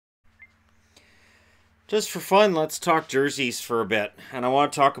Just for fun, let's talk jerseys for a bit. And I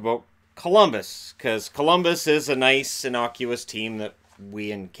want to talk about Columbus, because Columbus is a nice, innocuous team that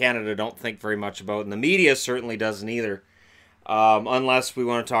we in Canada don't think very much about, and the media certainly doesn't either, unless we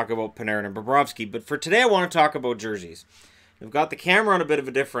want to talk about Panarin and Bobrovsky. But for today, I want to talk about jerseys. We've got the camera on a bit of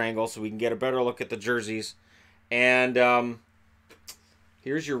a different angle, so we can get a better look at the jerseys. And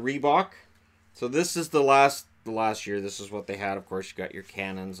here's your Reebok. So this is the last year. This is what they had. Of course, you got your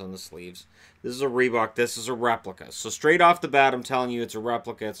cannons on the sleeves. This is a Reebok. This is a replica. So straight off the bat, I'm telling you, it's a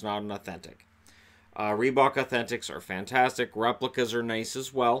replica. It's not an authentic. Reebok Authentics are fantastic. Replicas are nice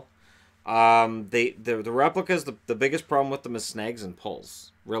as well. The replicas, the biggest problem with them is snags and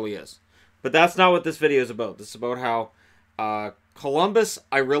pulls. Really is. But that's not what this video is about. This is about how Columbus,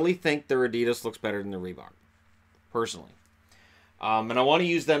 I really think their Adidas looks better than the Reebok. Personally. And I want to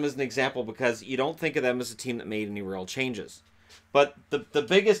use them as an example because you don't think of them as a team that made any real changes. But the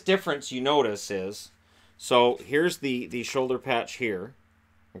biggest difference you notice is, so here's the shoulder patch here.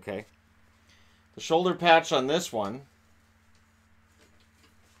 Okay. The shoulder patch on this one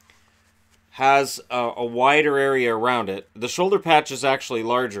has a wider area around it. The shoulder patch is actually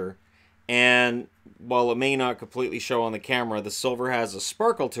larger. And while it may not completely show on the camera, the silver has a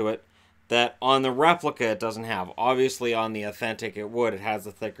sparkle to it that on the replica it doesn't have. Obviously on the authentic it would. It has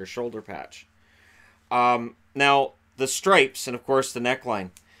a thicker shoulder patch. Now the stripes and of course the neckline.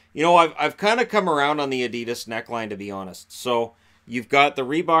 You know, I've kind of come around on the Adidas neckline, to be honest. So you've got the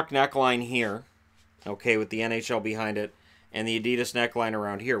Reebok neckline here, okay, with the NHL behind it, and the Adidas neckline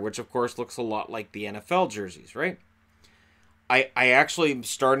around here, which of course looks a lot like the NFL jerseys, right? I actually am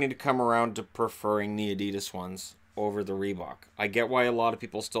starting to come around to preferring the Adidas ones over the Reebok. I get why a lot of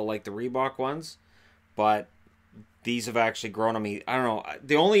people still like the Reebok ones, but these have actually grown on me. I don't know.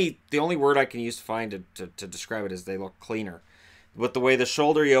 The only word I can use to find to describe it is they look cleaner. With the way the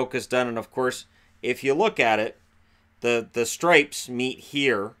shoulder yoke is done, and of course, if you look at it, the stripes meet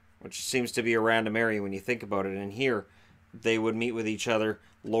here, which seems to be a random area when you think about it, and here they would meet with each other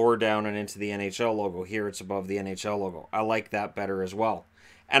lower down and into the NHL logo. Here it's above the NHL logo. I like that better as well.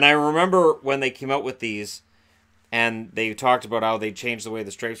 And I remember when they came out with these, and they talked about how they changed the way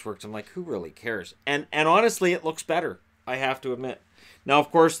the stripes worked. I'm like, who really cares? And honestly, it looks better, I have to admit. Now, of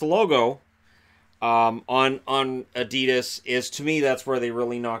course, the logo on Adidas is, to me, that's where they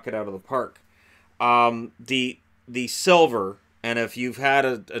really knock it out of the park. The silver, and if you've had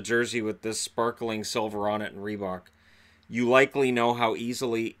a jersey with this sparkling silver on it in Reebok, you likely know how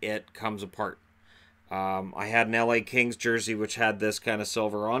easily it comes apart. I had an LA Kings jersey which had this kind of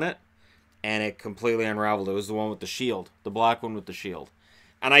silver on it, and it completely unraveled. It was the one with the shield, the black one with the shield.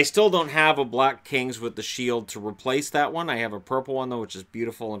 And I still don't have a black Kings with the shield to replace that one. I have a purple one, though, which is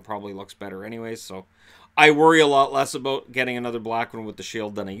beautiful and probably looks better anyways. So I worry a lot less about getting another black one with the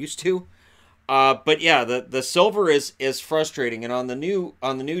shield than I used to. But yeah, the silver is frustrating. And on the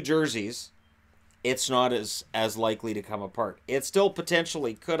new jerseys, it's not as likely to come apart. It still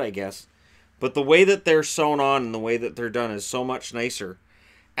potentially could, I guess. But the way that they're sewn on and the way that they're done is so much nicer.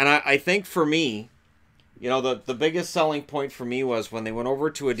 And I think for me, you know, the biggest selling point for me was when they went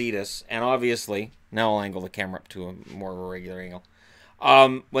over to Adidas, and obviously, now I'll angle the camera up to a more of a regular angle.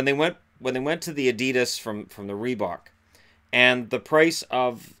 When they went to the Adidas from the Reebok, and the price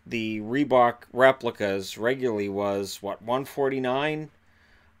of the Reebok replicas regularly was what, $149,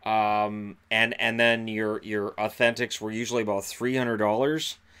 and then your authentics were usually about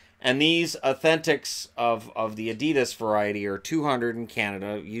 $300. And these authentics of the Adidas variety are $200 in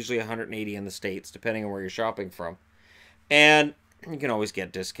Canada, usually $180 in the States, depending on where you're shopping from. And you can always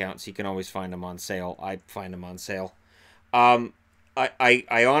get discounts. You can always find them on sale. I'd find them on sale. I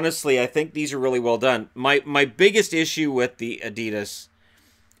honestly, I think these are really well done. My biggest issue with the Adidas,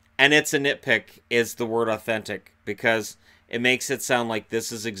 and it's a nitpick, is the word authentic, because it makes it sound like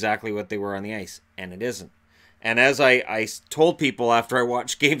this is exactly what they were on the ice, and it isn't. And as I told people after I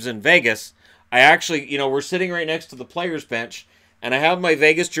watched games in Vegas, I actually, you know, we're sitting right next to the players' bench, and I have my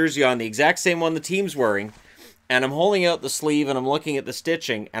Vegas jersey on, the exact same one the team's wearing, and I'm holding out the sleeve, and I'm looking at the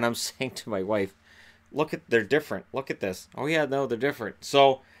stitching, and I'm saying to my wife, look at, they're different. Look at this. Oh, yeah, no, they're different.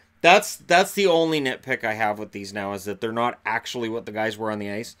 So that's the only nitpick I have with these now, is that they're not actually what the guys wear on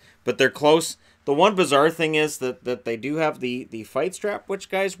the ice, but they're close. The one bizarre thing is that they do have the fight strap, which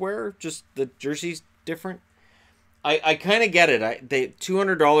guys wear, just the jersey's different. I kind of get it.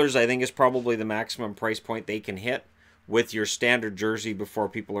 $200, I think, is probably the maximum price point they can hit with your standard jersey before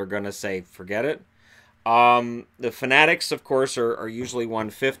people are going to say, forget it. The Fanatics, of course, are usually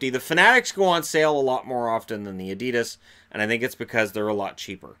 $150. The Fanatics go on sale a lot more often than the Adidas, and I think it's because they're a lot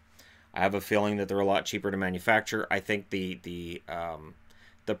cheaper. I have a feeling that they're a lot cheaper to manufacture. I think the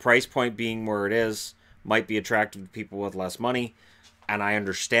price point being where it is might be attractive to people with less money, and I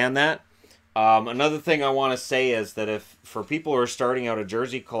understand that. Another thing I want to say is that if for people who are starting out a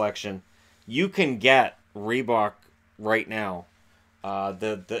jersey collection, you can get Reebok right now.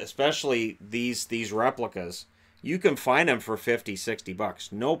 Especially these replicas, you can find them for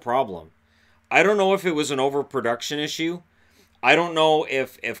 $50-$60, no problem. I don't know if it was an overproduction issue. I don't know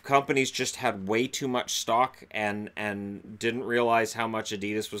if companies just had way too much stock and didn't realize how much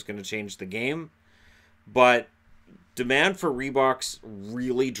Adidas was going to change the game. But demand for Reeboks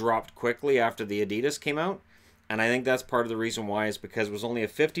really dropped quickly after the Adidas came out. And I think that's part of the reason why, is because it was only a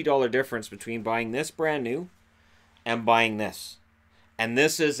 $50 difference between buying this brand new and buying this. And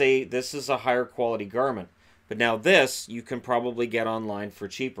this is a higher quality garment. But now this you can probably get online for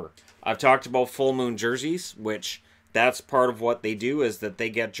cheaper. I've talked about Full Moon jerseys, which that's part of what they do, is that they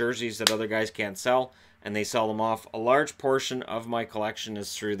get jerseys that other guys can't sell, and they sell them off. A large portion of my collection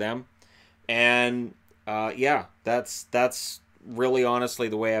is through them. And yeah, that's really honestly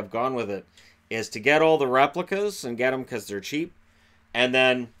the way I've gone with it, is to get all the replicas and get them because they're cheap. And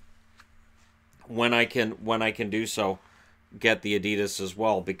then when I can do so, get the Adidas as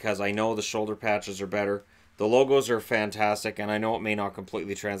well, because I know the shoulder patches are better. The logos are fantastic, and I know it may not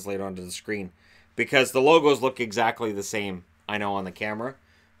completely translate onto the screen because the logos look exactly the same, I know, on the camera.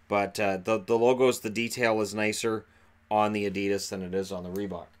 But the logos, the detail is nicer on the Adidas than it is on the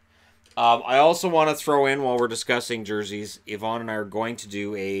Reebok. I also want to throw in, while we're discussing jerseys, Yvonne and I are going to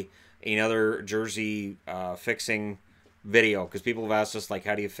do another jersey fixing video, because people have asked us, like,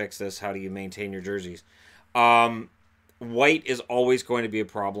 how do you fix this? How do you maintain your jerseys? White is always going to be a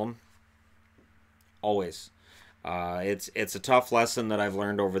problem. Always. It's a tough lesson that I've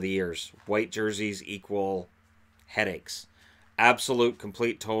learned over the years. White jerseys equal headaches. Absolute,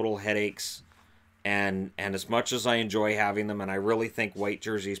 complete, total headaches. And as much as I enjoy having them, and I really think white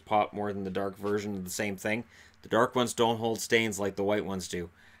jerseys pop more than the dark version of the same thing, the dark ones don't hold stains like the white ones do.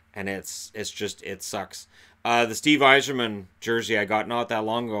 And it sucks. The Steve Yzerman jersey I got not that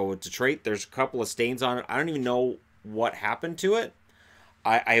long ago with Detroit, there's a couple of stains on it. I don't even know what happened to it.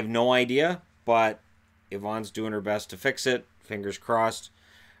 I have no idea, but Yvonne's doing her best to fix it. Fingers crossed.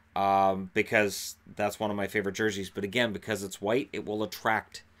 Because that's one of my favorite jerseys. But again, because it's white, it will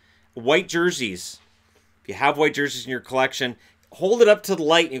attract white jerseys. If you have white jerseys in your collection, hold it up to the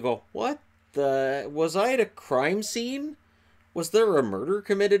light and you go, what the? Was I at a crime scene? Was there a murder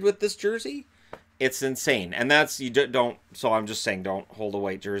committed with this jersey? It's insane. And that's, you don't, so I'm just saying, don't hold a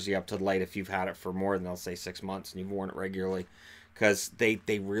white jersey up to the light if you've had it for more than, I'll say, 6 months and you've worn it regularly, because they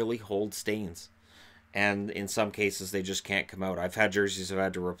really hold stains. And in some cases, they just can't come out. I've had jerseys I've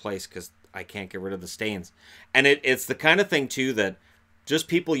had to replace because I can't get rid of the stains. And it's the kind of thing, too, that just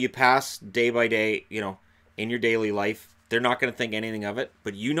people you pass day by day, you know, in your daily life, they're not going to think anything of it.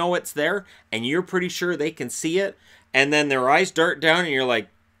 But you know it's there, and you're pretty sure they can see it. And then their eyes dart down, and you're like,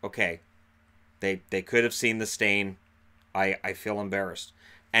 okay, they could have seen the stain. I feel embarrassed.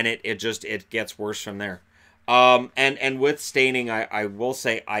 And it gets worse from there. And with staining, I will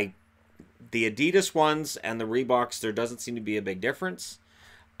say, the Adidas ones and the Reeboks, there doesn't seem to be a big difference.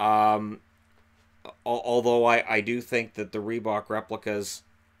 Although I do think that the Reebok replicas,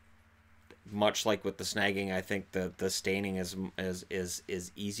 much like with the snagging, I think the staining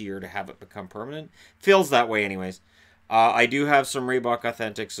is easier to have it become permanent. Feels that way anyways. I do have some Reebok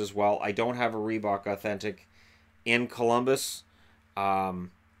Authentics as well. I don't have a Reebok Authentic in Columbus. And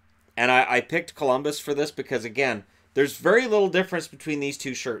I picked Columbus for this because, again, there's very little difference between these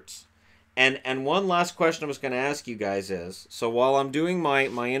two shirts. And one last question I was going to ask you guys is, so while I'm doing my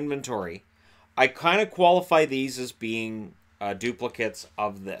inventory, I kind of qualify these as being duplicates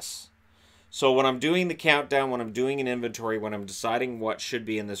of this. So when I'm doing the countdown, when I'm doing an inventory, when I'm deciding what should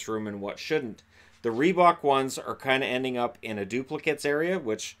be in this room and what shouldn't, the Reebok ones are kind of ending up in a duplicates area,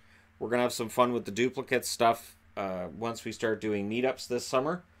 which we're going to have some fun with the duplicates stuff once we start doing meetups this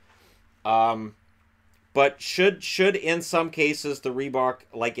summer. But should in some cases the Reebok,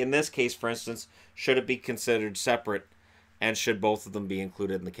 like in this case, for instance, should it be considered separate, and should both of them be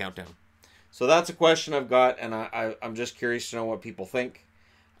included in the countdown? So that's a question I've got, and I'm just curious to know what people think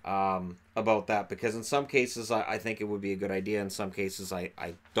about that, because in some cases I think it would be a good idea. In some cases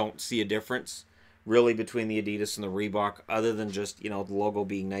I don't see a difference really between the Adidas and the Reebok, other than just, you know, the logo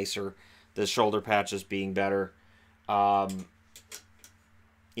being nicer, the shoulder patches being better.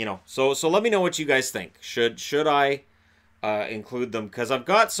 You know, so let me know what you guys think. Should I include them? Because I've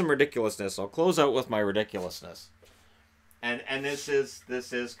got some ridiculousness. I'll close out with my ridiculousness, and this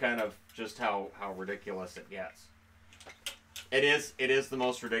is kind of just how ridiculous it gets. It is the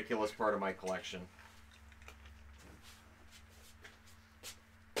most ridiculous part of my collection.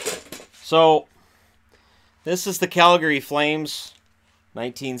 So This is the Calgary Flames,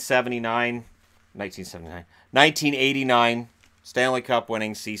 1989 Stanley Cup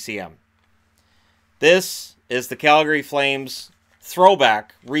winning CCM. This is the Calgary Flames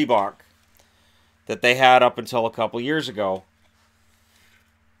throwback Reebok that they had up until a couple years ago.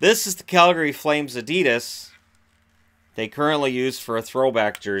 This is the Calgary Flames Adidas they currently use for a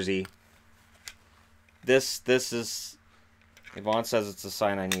throwback jersey. This is, Yvonne says it's a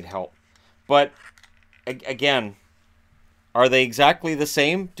sign I need help. But again, are they exactly the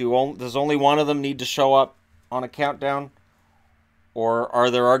same? Does only one of them need to show up on a countdown? Or are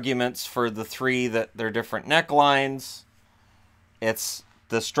there arguments for the three that they're different necklines?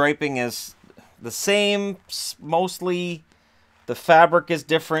 The striping is the same, mostly. The fabric is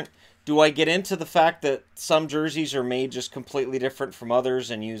different. Do I get into the fact that some jerseys are made just completely different from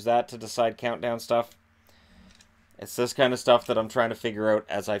others and use that to decide countdown stuff? It's this kind of stuff that I'm trying to figure out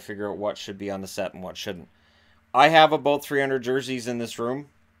as I figure out what should be on the set and what shouldn't. I have about 300 jerseys in this room,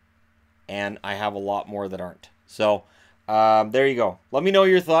 and I have a lot more that aren't. So, there you go. Let me know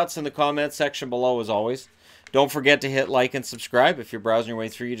your thoughts in the comments section below, as always. Don't forget to hit like and subscribe. If you're browsing your way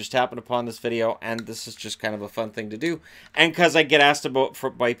through, you just happen upon this video, and this is just kind of a fun thing to do. And because I get asked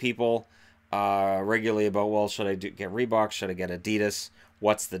by people regularly about, well, should I get Reebok? Should I get Adidas?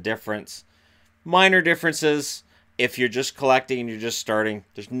 What's the difference? Minor differences. If you're just collecting and you're just starting,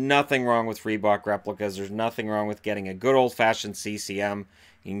 there's nothing wrong with Reebok replicas. There's nothing wrong with getting a good old-fashioned CCM.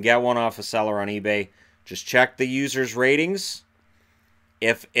 You can get one off a seller on eBay. Just check the user's ratings.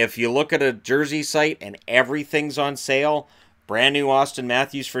 If you look at a jersey site and everything's on sale, brand new Austin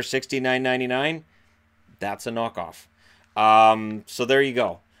Matthews for $69.99, that's a knockoff. So there you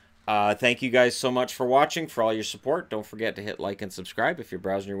go. Thank you guys so much for watching, for all your support. Don't forget to hit like and subscribe if you're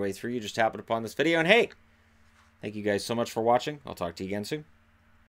browsing your way through. You just happened upon this video. And hey, thank you guys so much for watching. I'll talk to you again soon.